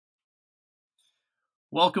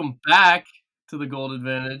Welcome back to the Gold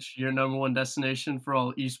Advantage, your number one destination for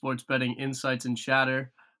all esports betting insights and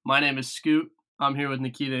chatter. My name is Scoot. I'm here with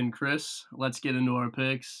Nikita and Chris. Let's get into our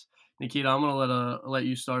picks. Nikita, I'm gonna let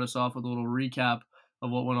you start us off with a little recap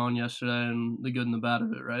of what went on yesterday and the good and the bad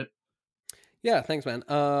of it, right? Yeah, thanks, man.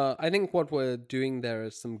 I think what we're doing there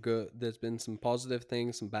is some good. There's been some positive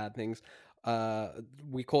things, some bad things.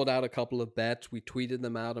 We called out a couple of bets. We tweeted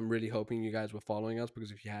them out. I'm really hoping you guys were following us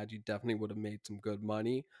because if you had, you definitely would have made some good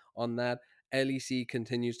money on that. LEC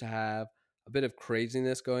continues to have a bit of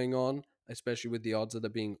craziness going on, especially with the odds that are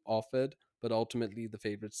being offered. But ultimately, the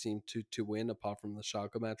favorites seem to win, apart from the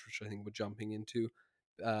Sharko match, which I think we're jumping into.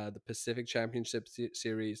 The Pacific Championship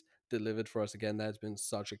Series delivered for us again. That's been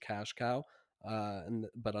such a cash cow,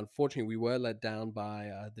 but unfortunately we were let down by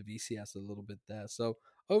the VCS a little bit there. So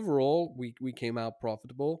overall, we came out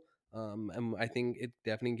profitable, and I think it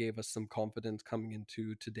definitely gave us some confidence coming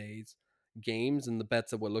into today's games and the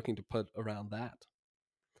bets that we're looking to put around that.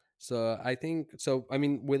 So I think so. I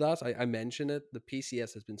mean, with us, I mentioned it. The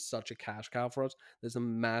PCS has been such a cash cow for us. There's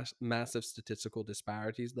a massive statistical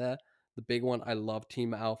disparities there. The big one, I love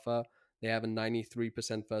Team Alpha. They have a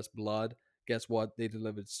 93% first blood. Guess what? They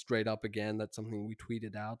delivered straight up again. That's something we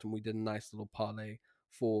tweeted out, and we did a nice little parlay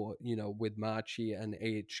for with Machi and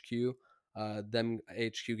AHQ. Them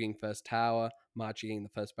AHQ getting first tower, Machi getting the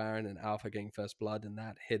first Baron, and Alpha getting first blood, and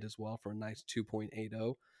that hit as well for a nice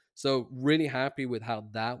 2.80. So really happy with how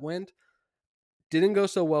that went. Didn't go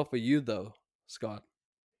so well for you though, Scott.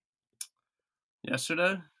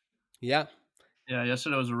 Yesterday? Yeah. Yeah,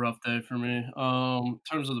 yesterday was a rough day for me. In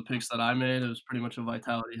terms of the picks that I made, it was pretty much a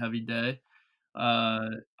vitality heavy day.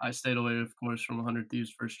 I stayed away, of course, from 100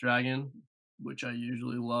 Thieves First Dragon, which I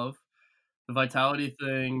usually love. The vitality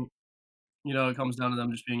thing, it comes down to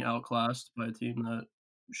them just being outclassed by a team that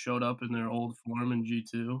showed up in their old form in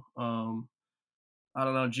G2. I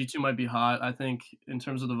don't know, G2 might be hot. I think in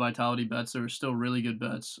terms of the vitality bets, there were still really good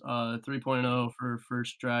bets. 3.0 for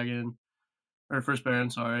First Dragon, or First Baron,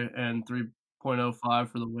 sorry, and 3.05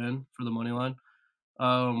 for the win for the money line.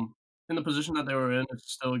 In the position that they were in,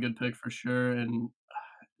 it's still a good pick for sure. And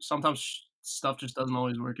sometimes stuff just doesn't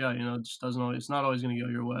always work out. It just doesn't always. It's not always going to go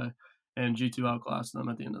your way. And G2 outclassed them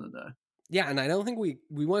at the end of the day. Yeah, and I don't think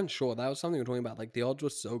we weren't sure. That was something we were talking about. Like the odds were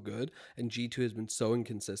so good, and G2 has been so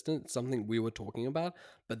inconsistent. It's something we were talking about,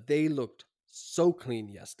 but they looked so clean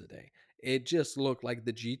yesterday. It just looked like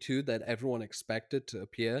the G2 that everyone expected to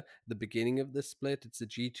appear at the beginning of this split. It's the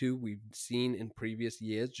G2 we've seen in previous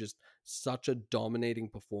years, just such a dominating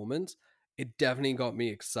performance. It definitely got me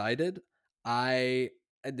excited. I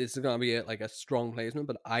This is gonna be like a strong placement,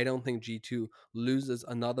 but I don't think G2 loses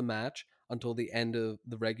another match until the end of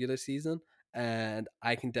the regular season, and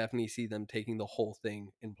I can definitely see them taking the whole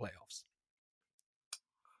thing in playoffs.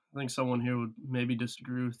 I think someone here would maybe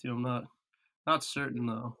disagree with you. I'm not certain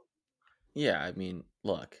though. Yeah, I mean,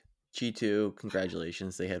 look, G2,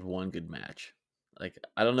 congratulations. They had one good match. Like,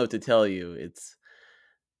 I don't know what to tell you. It's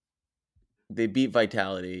they beat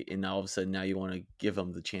Vitality, and all of a sudden now you want to give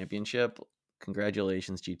them the championship.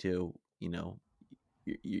 Congratulations, G2.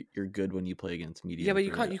 You're good when you play against Yeah, but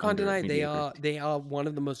you mediocre, can't under deny mediocre. they are one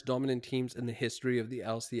of the most dominant teams in the history of the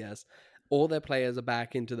LCS. All their players are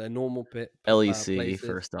back into their normal LEC, places.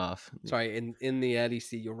 first off. Sorry, in the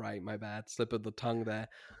LEC, you're right. My bad, slip of the tongue there.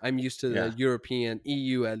 I'm used to the Yeah. European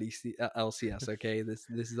EU LEC, LCS. Okay, this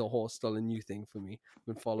is a whole still a new thing for me.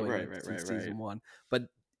 Been following Right, it right, since right, right. season one, but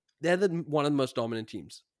they're one of the most dominant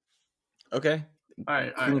teams. Okay. All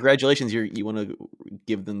right, all right. Congratulations. You want to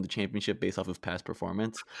give them the championship based off of past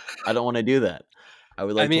performance. I don't want to do that. I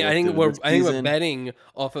would I like to mean, look to this I think we're season. betting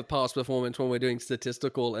off of past performance when we're doing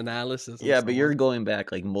statistical analysis and Yeah, but so on. you're going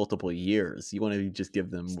back like multiple years. You want to just give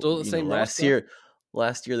them, Still the same roster.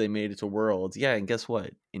 last year they made it to Worlds. Yeah, and guess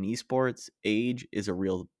what? In esports, age is a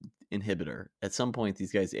real inhibitor. At some point,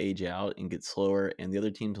 these guys age out and get slower, and the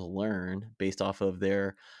other teams learn based off of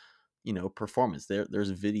their, performance. There's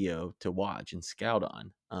video to watch and scout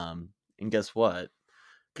on. And guess what?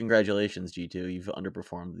 Congratulations, G2. You've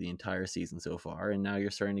underperformed the entire season so far, and now you're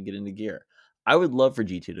starting to get into gear. I would love for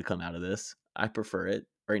G2 to come out of this. I prefer it.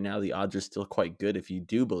 Right now, the odds are still quite good if you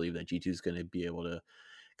do believe that G2 is going to be able to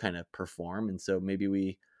kind of perform. And so maybe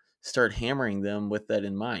we start hammering them with that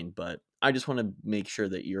in mind. But I just want to make sure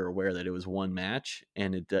that you're aware that it was one match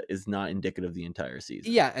and it is not indicative of the entire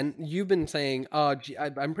season. Yeah, and you've been saying,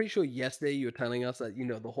 I'm pretty sure yesterday you were telling us that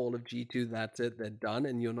the whole of G2, that's it, they're done,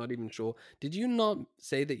 and you're not even sure. Did you not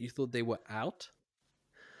say that you thought they were out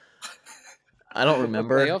I don't of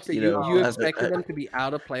remember, playoffs? That you expected I, them to be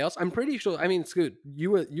out of playoffs? I'm pretty sure. I mean, Scoot,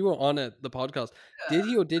 you were on the podcast. Did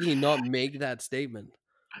he or did he not make that statement?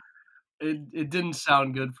 it didn't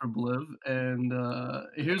sound good for Bliv, and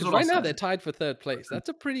here's Because what I'll right now say. they're tied for third place. That's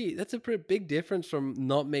a pretty big difference from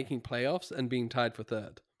not making playoffs and being tied for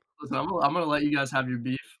third. Listen, I'm gonna let you guys have your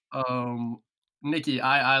beef. Nikki,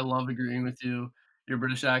 I love agreeing with you. Your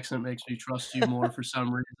British accent makes me trust you more for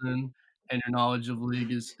some reason, and your knowledge of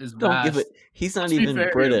league is Don't give it. vast. He's not Let's be even fair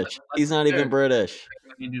here. British. Let's He's be not fair. even British.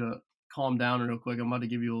 I need you to calm down real quick. I'm about to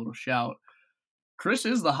give you a little shout. Chris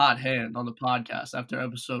is the hot hand on the podcast after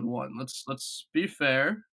episode 1. Let's be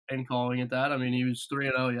fair in calling it that. I mean, he was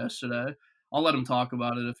 3-0 yesterday. I'll let him talk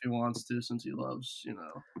about it if he wants to, since he loves,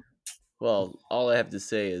 Well, all I have to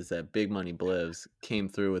say is that Big Money Blivs came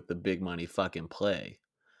through with the big money fucking play.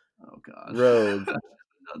 Oh God. Rogue, Done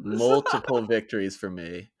this. multiple victories for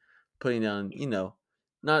me, putting down,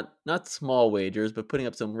 not small wagers, but putting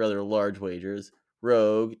up some rather large wagers.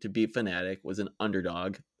 Rogue to beat Fnatic was an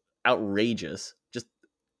underdog. Outrageous. Just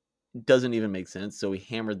doesn't even make sense. So we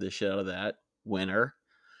hammered the shit out of that. Winner.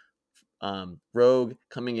 Rogue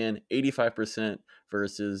coming in 85%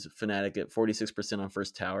 versus Fnatic at 46% on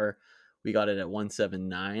first tower. We got it at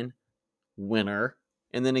 179. Winner.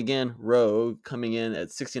 And then again, Rogue coming in at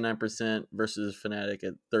 69% versus Fnatic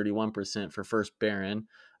at 31% for first Baron.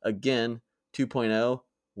 Again, 2.0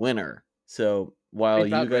 winner. So while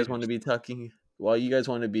It's you guys want outrageous. to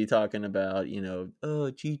be talking about,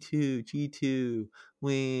 oh, G2,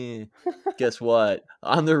 win. Guess what?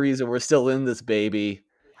 I'm the reason we're still in this, baby.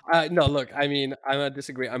 No, look, I mean, I'm gonna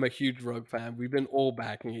disagree. I'm a huge Rogue fan. We've been all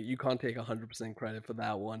backing it. You can't take 100% credit for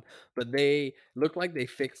that one. But they look like they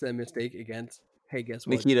fixed their mistake against, hey, guess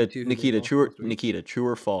what? G2, who they lost last week. Nikita, true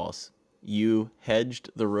or false? You hedged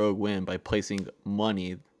the Rogue win by placing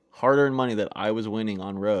money, hard-earned money that I was winning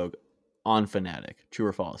on Rogue, on Fnatic. True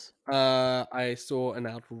or false? I saw an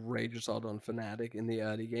outrageous odd on Fnatic in the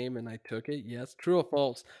early game and I took it. Yes, true or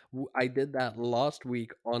false? I did that last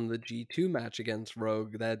week on the G2 match against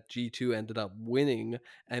Rogue. That G2 ended up winning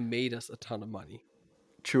and made us a ton of money.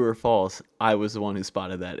 True or false? I was the one who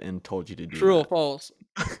spotted that and told you to do True or that. false?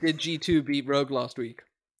 Did G2 beat Rogue last week?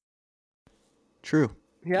 True.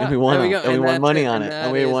 Yeah, And we won. there we go. And we won money on and it. that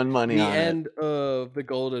And we is won money the on it. end of the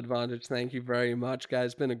gold advantage. Thank you very much,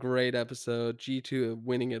 guys. It's been a great episode. G2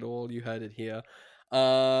 winning it all. You heard it here.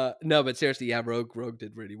 No, but seriously, yeah, Rogue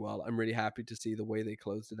did really well. I'm really happy to see the way they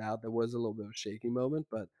closed it out. There was a little bit of a shaky moment,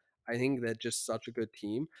 but I think they're just such a good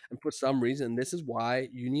team. And for some reason, this is why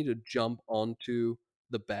you need to jump onto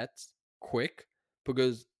the bets quick,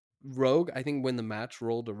 because Rogue, I think when the match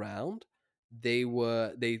rolled around, they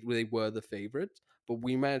were the favorites, but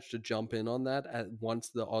we managed to jump in on that at once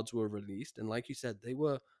the odds were released. And like you said, they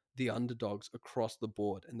were the underdogs across the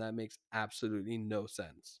board, and that makes absolutely no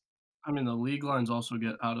sense. I mean, the league lines also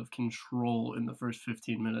get out of control in the first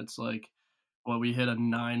 15 minutes. Like, we hit a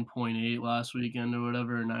 9.8 last weekend or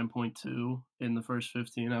whatever, 9.2 in the first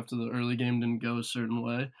 15 after the early game didn't go a certain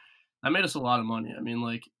way. That made us a lot of money. I mean,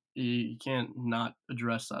 like, you can't not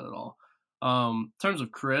address that at all. In terms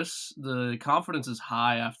of Chris, the confidence is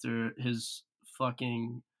high after his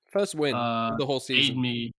fucking First win of the whole fade season.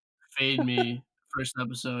 me first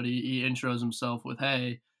episode. He intros himself with,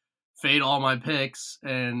 "Hey, fade all my picks,"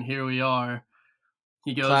 and here we are.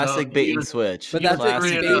 He goes, Classic bait and switch. But he was that's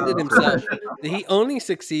it. He Classic bait faded and himself. switch. He only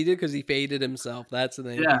succeeded because he faded himself. That's the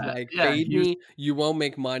thing. He's Yeah, like, yeah, fade he was me, you won't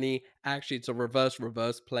make money. Actually, it's a reverse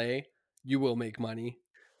play. You will make money.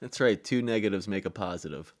 That's right. 2 negatives make a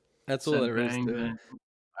positive. That's all said there is bang, to it. bang.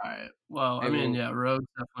 Alright. Well, I Hey, mean, well, yeah, Rogue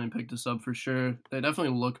definitely picked us up for sure. They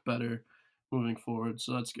definitely look better moving forward,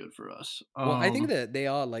 so that's good for us. Well, I think that they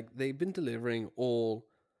are like they've been delivering all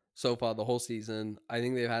so far the whole season. I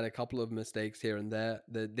think they've had a couple of mistakes here and there.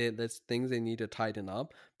 There's things they need to tighten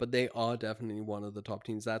up, but they are definitely one of the top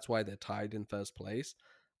teams. That's why they're tied in first place.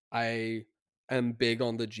 I am big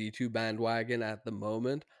on the G2 bandwagon at the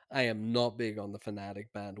moment. I am not big on the Fnatic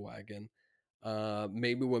bandwagon.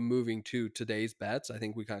 Maybe we're moving to today's bets. I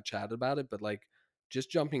think we kind of chatted about it, but like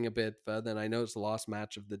just jumping a bit further, and I know it's the last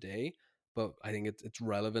match of the day, but I think it's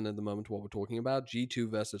relevant at the moment to what we're talking about.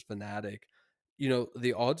 G2 versus Fnatic. You know,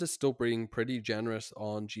 the odds are still being pretty generous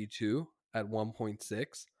on G2 at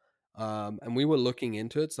 1.6. And we were looking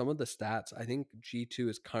into it. Some of the stats, I think G2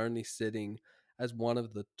 is currently sitting as one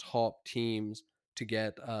of the top teams to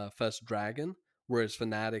get first Dragon, whereas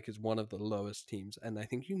Fnatic is one of the lowest teams. And I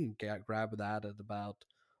think you can grab that at about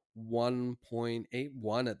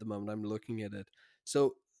 1.81 at the moment. I'm looking at it.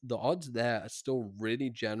 So the odds there are still really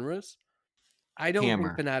generous. I don't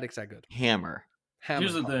Hammer. think Fnatic's that good. Hammer.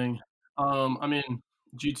 Here's the thing. I mean,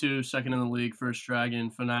 G2 second in the league, first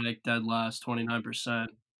Dragon, Fnatic dead last, 29%.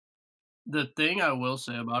 The thing I will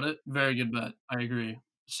say about it, very good bet. I agree.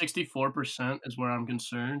 64% is where I'm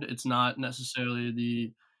concerned. It's not necessarily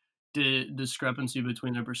the discrepancy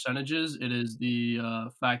between their percentages. It is the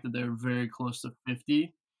fact that they're very close to 50,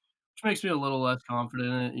 which makes me a little less confident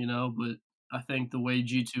in it, you know. But I think the way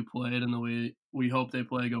G2 played and the way we hope they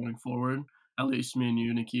play going forward, at least me and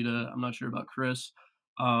you, Nikita, I'm not sure about Chris.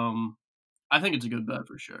 Um, I think it's a good bet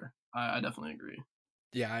for sure. I definitely agree.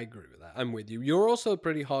 Yeah, I agree with that. I'm with you. You're also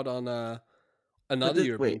pretty hot on But another this,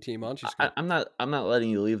 European wait, team, aren't you, Scott? I'm not letting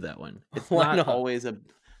you leave that one. It's Why not not? always a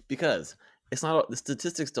because it's not the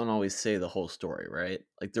statistics don't always say the whole story, right?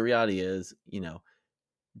 Like the reality is,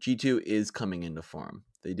 G2 is coming into form.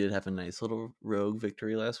 They did have a nice little rogue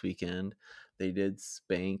victory last weekend. They did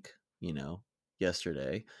spank,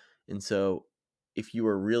 yesterday. And so if you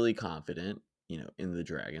were really confident, in the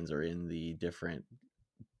Dragons or in the different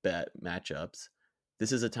bet matchups,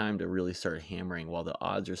 this is a time to really start hammering while the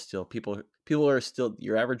odds are still people are still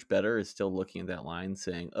your average better is still looking at that line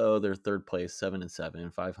saying, "Oh, they're third place,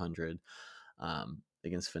 7-7, 500."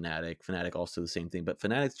 Against Fnatic. Fnatic also the same thing, but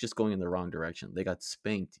Fnatic's just going in the wrong direction. They got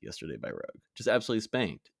spanked yesterday by Rogue, just absolutely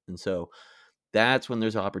spanked. And so that's when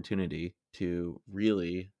there's opportunity to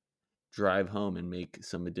really drive home and make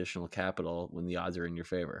some additional capital when the odds are in your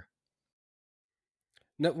favor.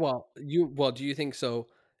 No, do you think so?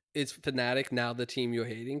 Is Fnatic now the team you're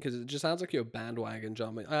hating? Because it just sounds like you're bandwagon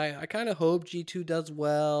jumping. I kind of hope G2 does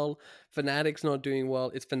well. Fnatic's not doing well.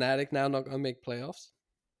 Is Fnatic now not gonna make playoffs?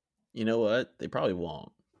 You know what? They probably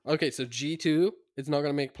won't. Okay, so G2 is not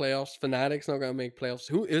gonna make playoffs. Fnatic's not gonna make playoffs.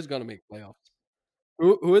 Who is gonna make playoffs?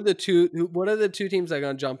 Who are the two? What are the two teams that are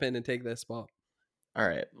gonna jump in and take their spot? All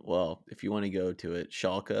right. Well, if you want to go to it,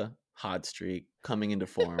 Schalke, hot streak, coming into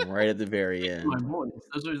form right at the very My end. boys,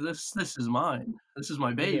 this is mine. This is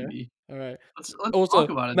my Okay, baby. all right. Let's talk Also,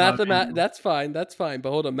 about it, though. I mean, that's fine, that's fine.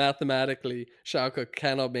 But hold on, mathematically, Schalke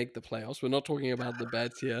cannot make the playoffs. We're not talking about the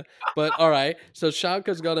bets here. But all right, so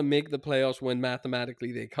Schalke's got to make the playoffs when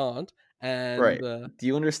mathematically they can't. And Right. Do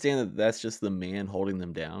you understand that that's just the man holding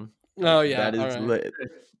them down? Like oh yeah, that all is right.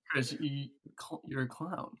 Chris, you're a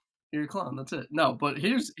clown. You're a clown. That's it. No, but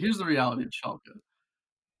here's the reality of Schalke.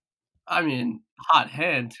 I mean, hot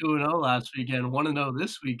hand, 2-0 last weekend, 1-0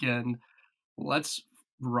 this weekend. Let's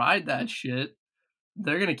ride that shit.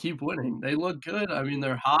 They're gonna keep winning. They look good. I mean,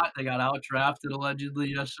 they're hot. They got outdrafted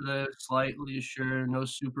allegedly yesterday, slightly, sure. No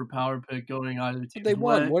super power pick going either But they team's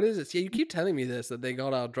won. way. What is this? Yeah, you keep telling me this that they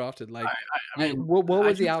got outdrafted. Like, I mean, what I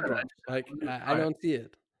was the just said outdraft? Like, it. I Alright, don't see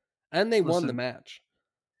it. And they won the listen. match.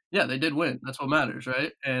 Yeah, they did win. That's what matters,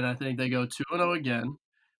 right? And I think they go 2-0 again.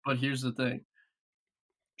 But here's the thing.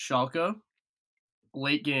 Schalke,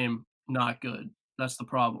 late game, not good. That's the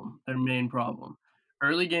problem, their main problem.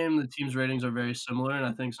 Early game, the team's ratings are very similar, and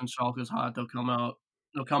I think since Schalke's hot, they'll come out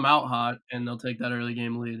hot, and they'll take that early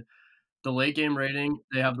game lead. The late game rating,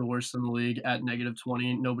 they have the worst in the league at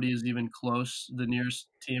 -20. Nobody is even close. The nearest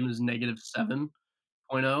team is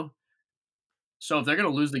 -7.0. So if they're gonna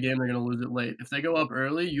lose the game, they're gonna lose it late. If they go up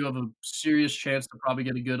early, you have a serious chance to probably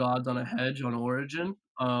get a good odds on a hedge on Origin.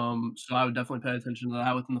 So I would definitely pay attention to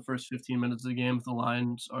that within the first 15 minutes of the game if the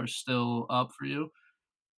lines are still up for you.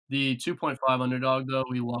 The 2.5 underdog, though,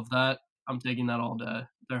 we love that. I'm taking that all day.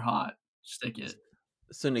 They're hot. Stick it.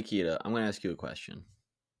 So Nikita, I'm going to ask you a question.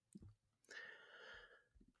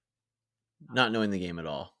 Not knowing the game at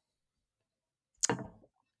all.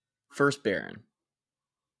 First Baron.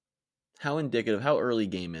 How indicative, how early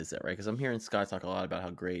game is that, right? Because I'm hearing Scott talk a lot about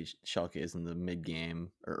how great Schalke is in the mid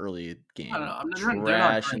game or early I don't game. know. I mean, they're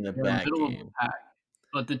not Trash great. in the They're in the back middle of the game. pack,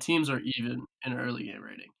 but the teams are even in early game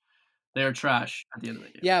rating. They are trash at the end of the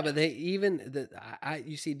game. Yeah, but they even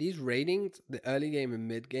you see these ratings, the early game and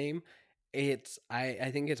mid game, I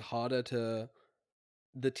think it's harder to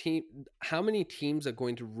the team how many teams are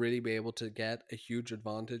going to really be able to get a huge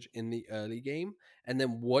advantage in the early game, and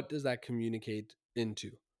then what does that communicate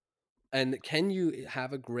into? And can you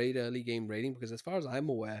have a great early game rating? Because as far as I'm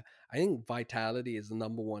aware, I think Vitality is the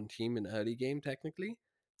number one team in early game technically.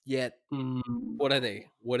 Yet Mm, what are they?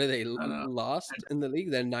 What are they? I don't know. Last in the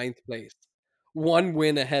league? They're ninth place. One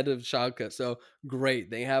win ahead of Schalke. So great.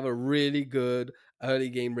 They have a really good early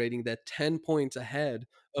game rating. They're 10 points ahead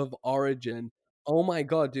of Origin. Oh my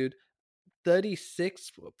god, dude.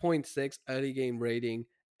 36.6 early game rating.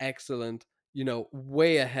 Excellent.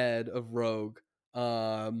 Way ahead of Rogue.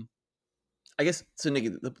 I guess, so Nikki,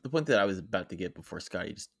 the point that I was about to get before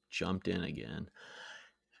Scotty just jumped in again.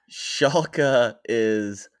 Schalke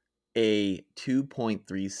is a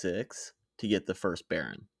 2.36 to get the first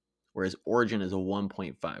Baron, whereas Origin is a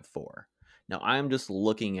 1.54. Now, I'm just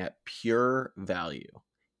looking at pure value.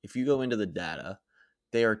 If you go into the data,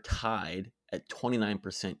 they are tied at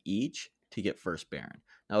 29% each to get first Baron.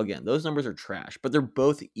 Now, again, those numbers are trash, but they're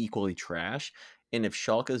both equally trash. And if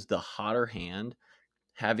Schalke's the hotter hand,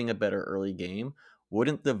 having a better early game,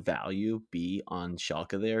 wouldn't the value be on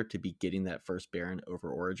Schalke there to be getting that first Baron over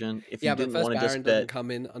Origin? If you Yeah, but didn't first want to Baron just doesn't bet,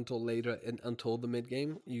 come in until later, until the mid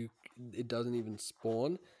game. It doesn't even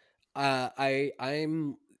spawn. I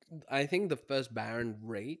think the first Baron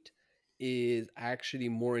rate is actually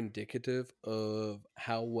more indicative of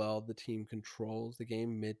how well the team controls the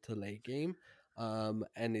game mid to late game,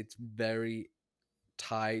 and it's very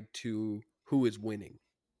tied to who is winning.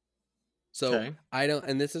 So okay, I don't,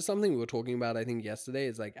 and this is something we were talking about, I think, yesterday,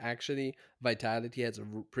 is like actually Vitality has a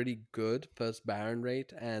pretty good first Baron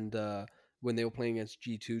rate. And when they were playing against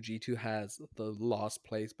G2 has the last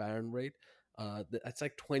place Baron rate. It's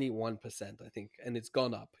like 21%, I think, and it's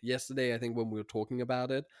gone up. Yesterday, I think, when we were talking about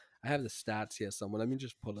it, I have the stats here somewhere. Let me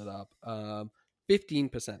just pull it up.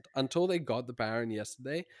 15%. Until they got the Baron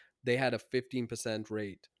yesterday, they had a 15%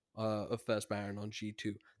 rate of first Baron on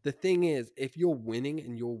G2. The thing is, if you're winning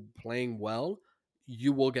and you're playing well,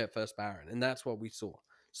 you will get first Baron, and that's what we saw.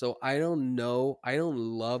 So I don't know. I don't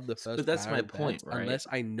love the but first that's my Baron point, bets right? unless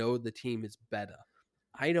I know the team is better.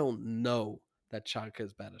 I don't know that Schalke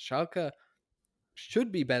is better. Schalke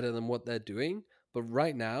should be better than what they're doing, but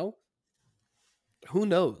right now, who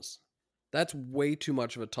knows? That's way too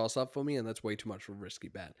much of a toss up for me, and that's way too much of a risky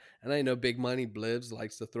bet. And I know Big Money Blivs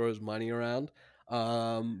likes to throw his money around,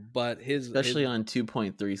 but his Especially on to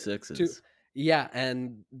 2.36s. yeah,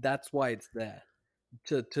 and that's why it's there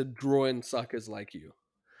to draw in suckers like you.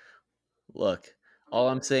 Look, all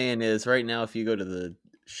I'm saying is right now, if you go to the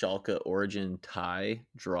Schalke Origin tie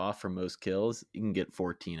draw for most kills, you can get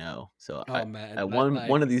 14-0. So Oh man, I that one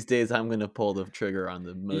like of these days, I'm gonna pull the trigger on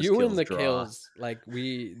the most you and kills the draw. kills, like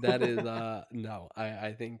we that is no,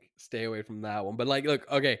 I think stay away from that one. But like, look,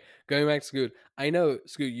 okay, going back to Scoot, I know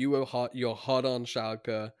Scoot, you're hot on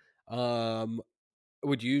Schalke. Um,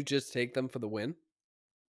 would you just take them for the win?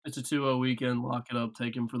 It's a 2-0 weekend, lock it up,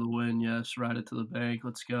 take him for the win, yes, ride it to the bank,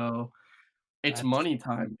 let's go. It's That's money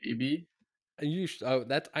time, baby. oh,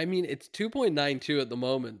 that's I mean it's 2.92 at the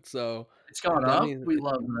moment, so It's gone that up, means we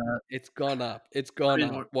love that. it's gone up. It's I gone mean,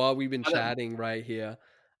 up we're while we've been by the chatting right here.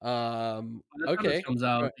 by the time this Okay. comes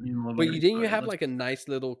out, Right. the game will have But already didn't you started, have let's like a nice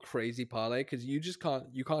little crazy parlay? Because you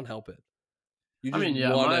can't help it. You I just mean, yeah,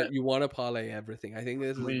 my you wanna parlay everything. I think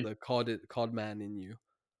this is we the cod man in you.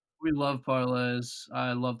 we love parlays.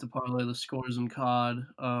 I love to parlay the scores in COD.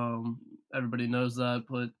 Everybody knows that,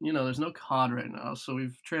 but, you know, there's no COD right now, so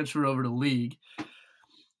we've transferred over to League.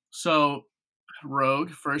 So, Rogue,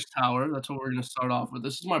 first tower, that's what we're gonna start off with.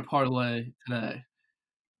 This is my parlay today.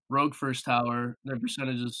 Rogue first tower, their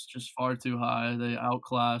percentage is just far too high. They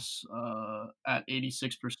outclass, at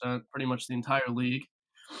 86% pretty much the entire league,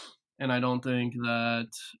 and I don't think that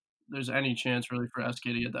there's any chance really for SK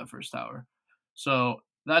to get that first tower. So,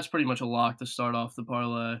 that's pretty much a lock to start off the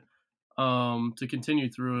parlay. To continue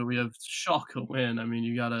through it, we have Schalke win. I mean,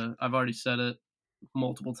 you gotta I've already said it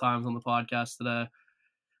multiple times on the podcast today.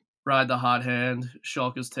 Ride the hot hand.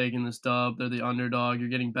 Schalke's taking this dub. They're the underdog. You're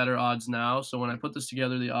getting better odds now. So when I put this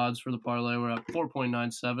together, the odds for the parlay were at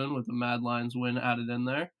 4.97 with the Mad Lions win added in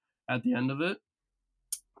there at the end of it.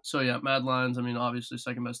 So yeah, Mad Lions, I mean, obviously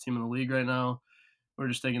second best team in the league right now. We're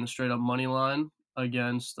just taking the straight up money line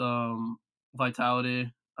against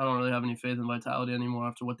Vitality. I don't really have any faith in Vitality anymore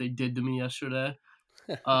after what they did to me yesterday.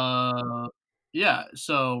 Uh, yeah,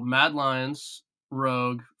 so Mad Lions,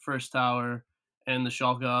 Rogue, First Tower, and the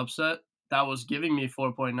Schalke upset. That was giving me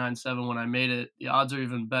 4.97 when I made it. The odds are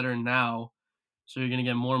even better now, so you're gonna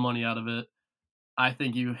get more money out of it. I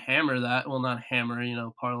think you hammer that. Well, not hammer, you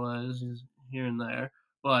know, parlays here and there,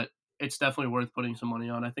 but it's definitely worth putting some money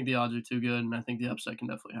on. I think the odds are too good, and I think the upset can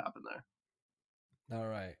definitely happen there. All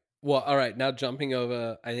right. Well, all right. Now jumping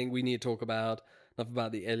over, I think we need to talk about enough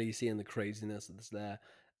about the LEC and the craziness that's there.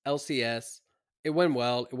 LCS, it went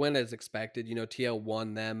well. It went as expected. You know, TL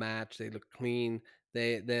won their match. They look clean.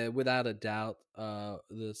 They're without a doubt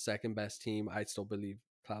the second best team. I still believe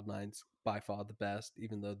Cloud9's by far the best,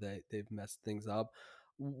 even though they've messed things up.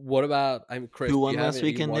 What about Chris? Who Do won you have last are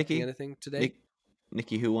you weekend, watching Nikki? anything today?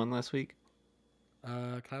 Nikki, who won last week?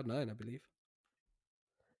 Cloud9, I believe.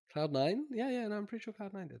 Cloud9? Yeah. No, I'm pretty sure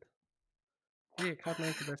Cloud9 did. Yeah,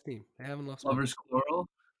 Cloud9's the best team. They haven't lost once. Lovers Quarrel,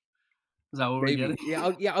 is that what we're getting? Maybe.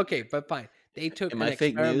 Yeah, yeah, okay, but fine. They took Am an I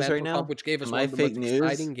fake news right experimental comp, now? which gave us Am one I of the fake most news?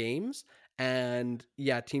 exciting games. And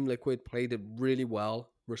yeah, Team Liquid played it really well.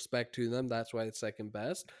 Respect to them. That's why it's second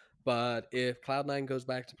best. But if Cloud9 goes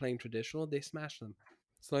back to playing traditional, they smash them.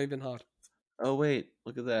 It's not even hard. Oh wait,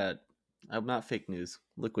 look at that. I'm not fake news.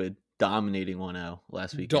 Liquid dominating 1-0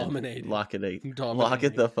 last weekend. Dominating. Lock it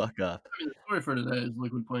Dominating. the fuck up. I mean, the story for today is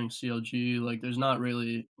Liquid playing CLG. Like, there's not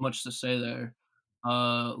really much to say there.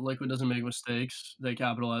 Liquid doesn't make mistakes. They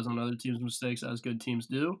capitalize on other teams' mistakes as good teams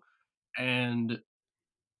do. And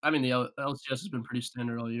I mean, the LCS has been pretty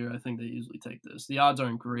standard all year. I think they easily take this. The odds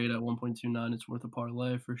aren't great at 1.29. It's worth a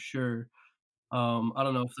parlay for sure. I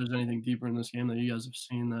don't know if there's anything deeper in this game that you guys have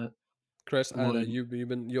seen that Chris, I know would.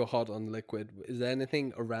 you're hot on Liquid. Is there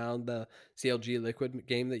anything around the CLG Liquid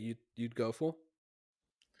game that you'd go for?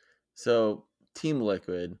 So Team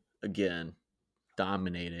Liquid again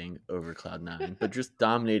dominating over Cloud9, but just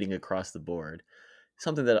dominating across the board.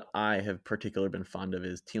 Something that I have particularly been fond of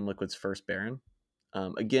is Team Liquid's first Baron.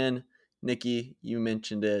 Again, Nikki, you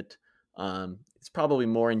mentioned it. It's probably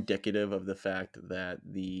more indicative of the fact that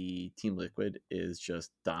the Team Liquid is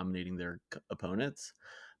just dominating their opponents.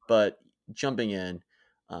 But jumping in,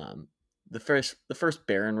 um, the first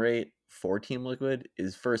Baron rate for Team Liquid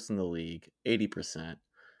is first in the league, 80%.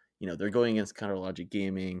 They're going against Counter Logic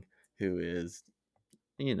Gaming, who is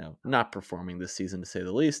not performing this season to say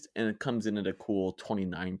the least, and it comes in at a cool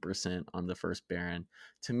 29% on the first Baron.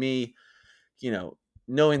 To me,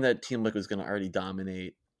 knowing that Team Liquid is going to already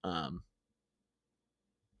dominate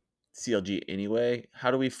CLG anyway,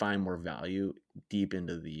 how do we find more value deep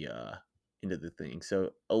into the thing?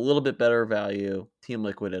 So a little bit better value, Team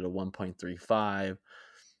Liquid at a 1.35.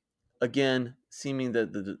 Again, seeming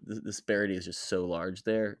that the disparity is just so large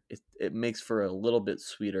there, it makes for a little bit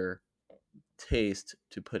sweeter taste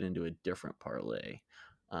to put into a different parlay.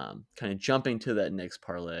 Kind of jumping to that next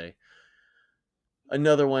parlay.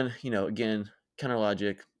 Another one, again, Counter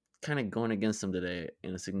Logic, kind of going against them today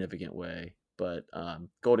in a significant way. But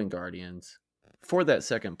Golden Guardians, for that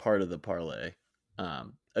second part of the parlay,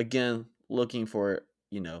 again, looking for,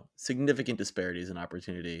 significant disparities in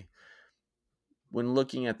opportunity. When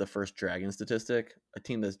looking at the first Dragon statistic, a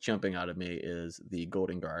team that's jumping out at me is the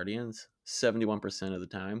Golden Guardians, 71% of the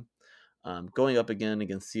time. Going up again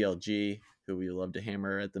against CLG, who we love to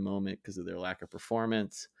hammer at the moment because of their lack of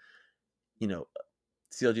performance.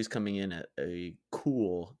 CLG is coming in at a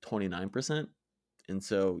cool 29%. And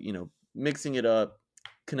so, mixing it up,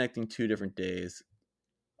 connecting 2 different days,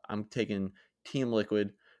 I'm taking Team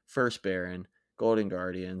Liquid, first Baron, Golden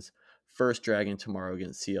Guardians, first Dragon tomorrow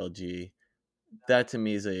against CLG. That to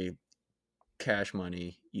me is a cash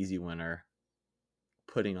money, easy winner.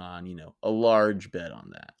 Putting on, a large bet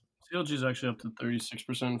on that. CLG is actually up to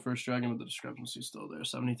 36% first Dragon, but the discrepancy is still there.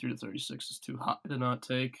 73 to 36 is too high to not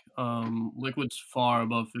take. Liquid's far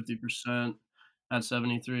above 50% at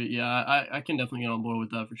 73. Yeah, I can definitely get on board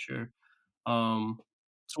with that for sure.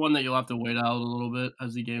 It's one that you'll have to wait out a little bit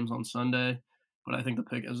as the game's on Sunday, but I think the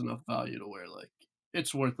pick has enough value to where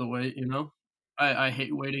it's worth the wait. I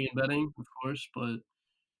hate waiting and betting, of course, but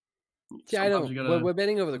Yeah, I sometimes know. you gotta. We're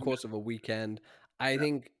betting over the course of a weekend. I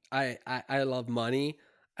think I love money.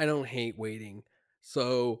 I don't hate waiting.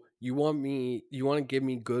 So you want to give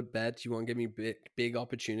me good bets, you want to give me big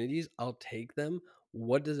opportunities, I'll take them.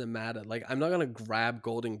 What does it matter? Like, I'm not gonna grab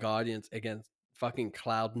Golden Guardians against fucking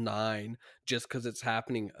Cloud9 just because it's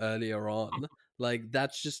happening earlier on. Like,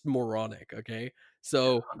 that's just moronic, okay?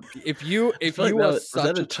 So if you are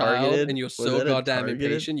such a child and you're so goddamn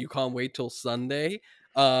impatient, you can't wait till Sunday.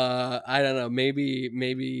 I don't know.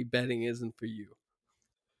 Maybe betting isn't for you.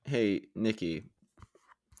 Hey, Nikki,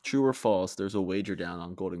 true or false? There's a wager down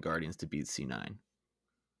on Golden Guardians to beat C9.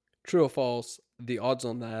 True or false? The odds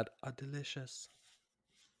on that are delicious.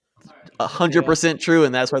 100% true,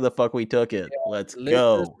 and that's why the fuck we took it. Let's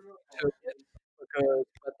go.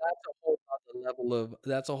 But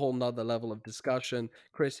that's a whole nother level of discussion.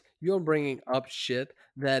 Chris, you're bringing up shit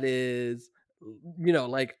that is,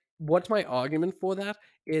 like, what's my argument for that?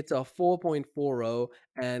 It's a 4.40,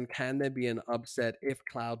 and can there be an upset if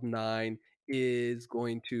Cloud9 is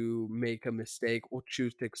going to make a mistake or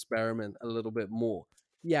choose to experiment a little bit more?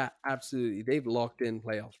 Yeah, absolutely. They've locked in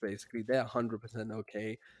playoffs basically. They're 100%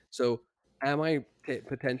 okay. So, am I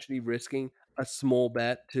potentially risking a small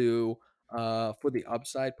bet to for the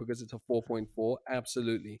upside because it's a 4.4?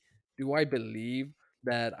 Absolutely. Do I believe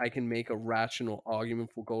that I can make a rational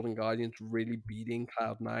argument for Golden Guardians really beating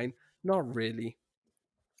Cloud9? Not really.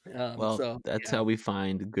 Well, So that's yeah, how we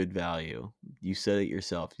find good value. You said it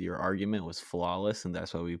yourself. Your argument was flawless, and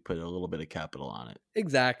that's why we put a little bit of capital on it.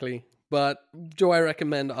 exactly. But do I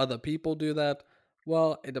recommend other people do that?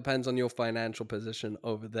 Well, it depends on your financial position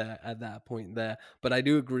over there at that point there. But I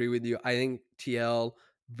do agree with you. I think TL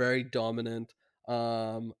very dominant.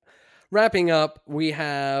 Wrapping up, we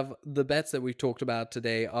have the bets that we've talked about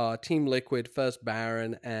today are Team Liquid, first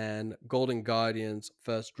Baron, and Golden Guardians,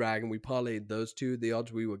 first Dragon. We parlayed those two. The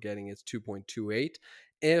odds we were getting is 2.28.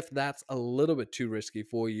 If that's a little bit too risky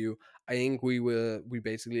for you, I think we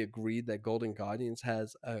basically agreed that Golden Guardians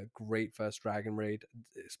has a great first Dragon rate,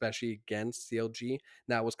 especially against CLG.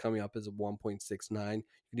 That was coming up as a 1.69. You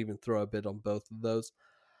could even throw a bit on both of those.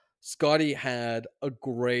 Scotty had a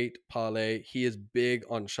great parlay. He is big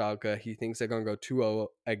on Schalke. He thinks they're going to go 2-0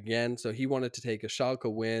 again. So he wanted to take a Schalke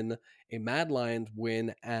win, a Mad Lions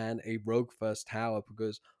win, and a Rogue first tower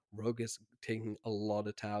because Rogue is taking a lot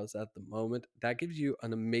of towers at the moment. That gives you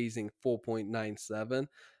an amazing 4.97.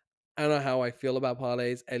 I don't know how I feel about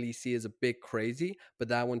parlays. LEC is a bit crazy, but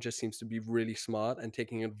that one just seems to be really smart and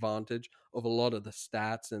taking advantage of a lot of the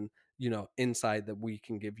stats and, insight that we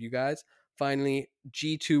can give you guys. Finally,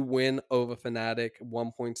 G2 win over Fnatic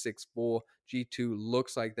 1.64. G2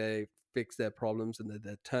 looks like they fixed their problems and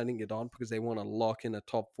they're turning it on because they want to lock in a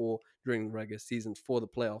top 4 during regular seasons for the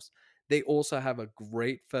playoffs. They also have a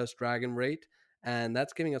great first dragon rate, and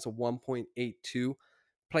that's giving us a 1.82,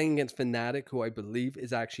 playing against Fnatic, who I believe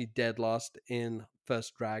is actually dead last in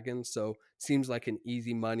First Dragon. So seems like an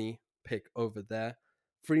easy money pick over there.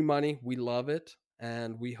 Free money, we love it.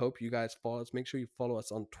 And we hope you guys follow us. Make sure you follow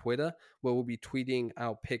us on Twitter, where we'll be tweeting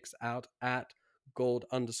our picks out at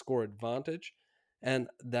gold_advantage. And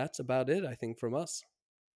that's about it, I think, from us.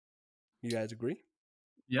 You guys agree?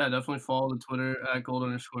 Yeah, definitely follow the Twitter at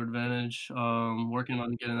gold_advantage. Working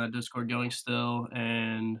on getting that Discord going still,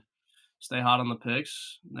 and stay hot on the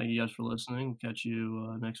picks. Thank you guys for listening. Catch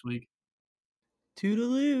you next week.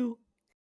 Toodaloo.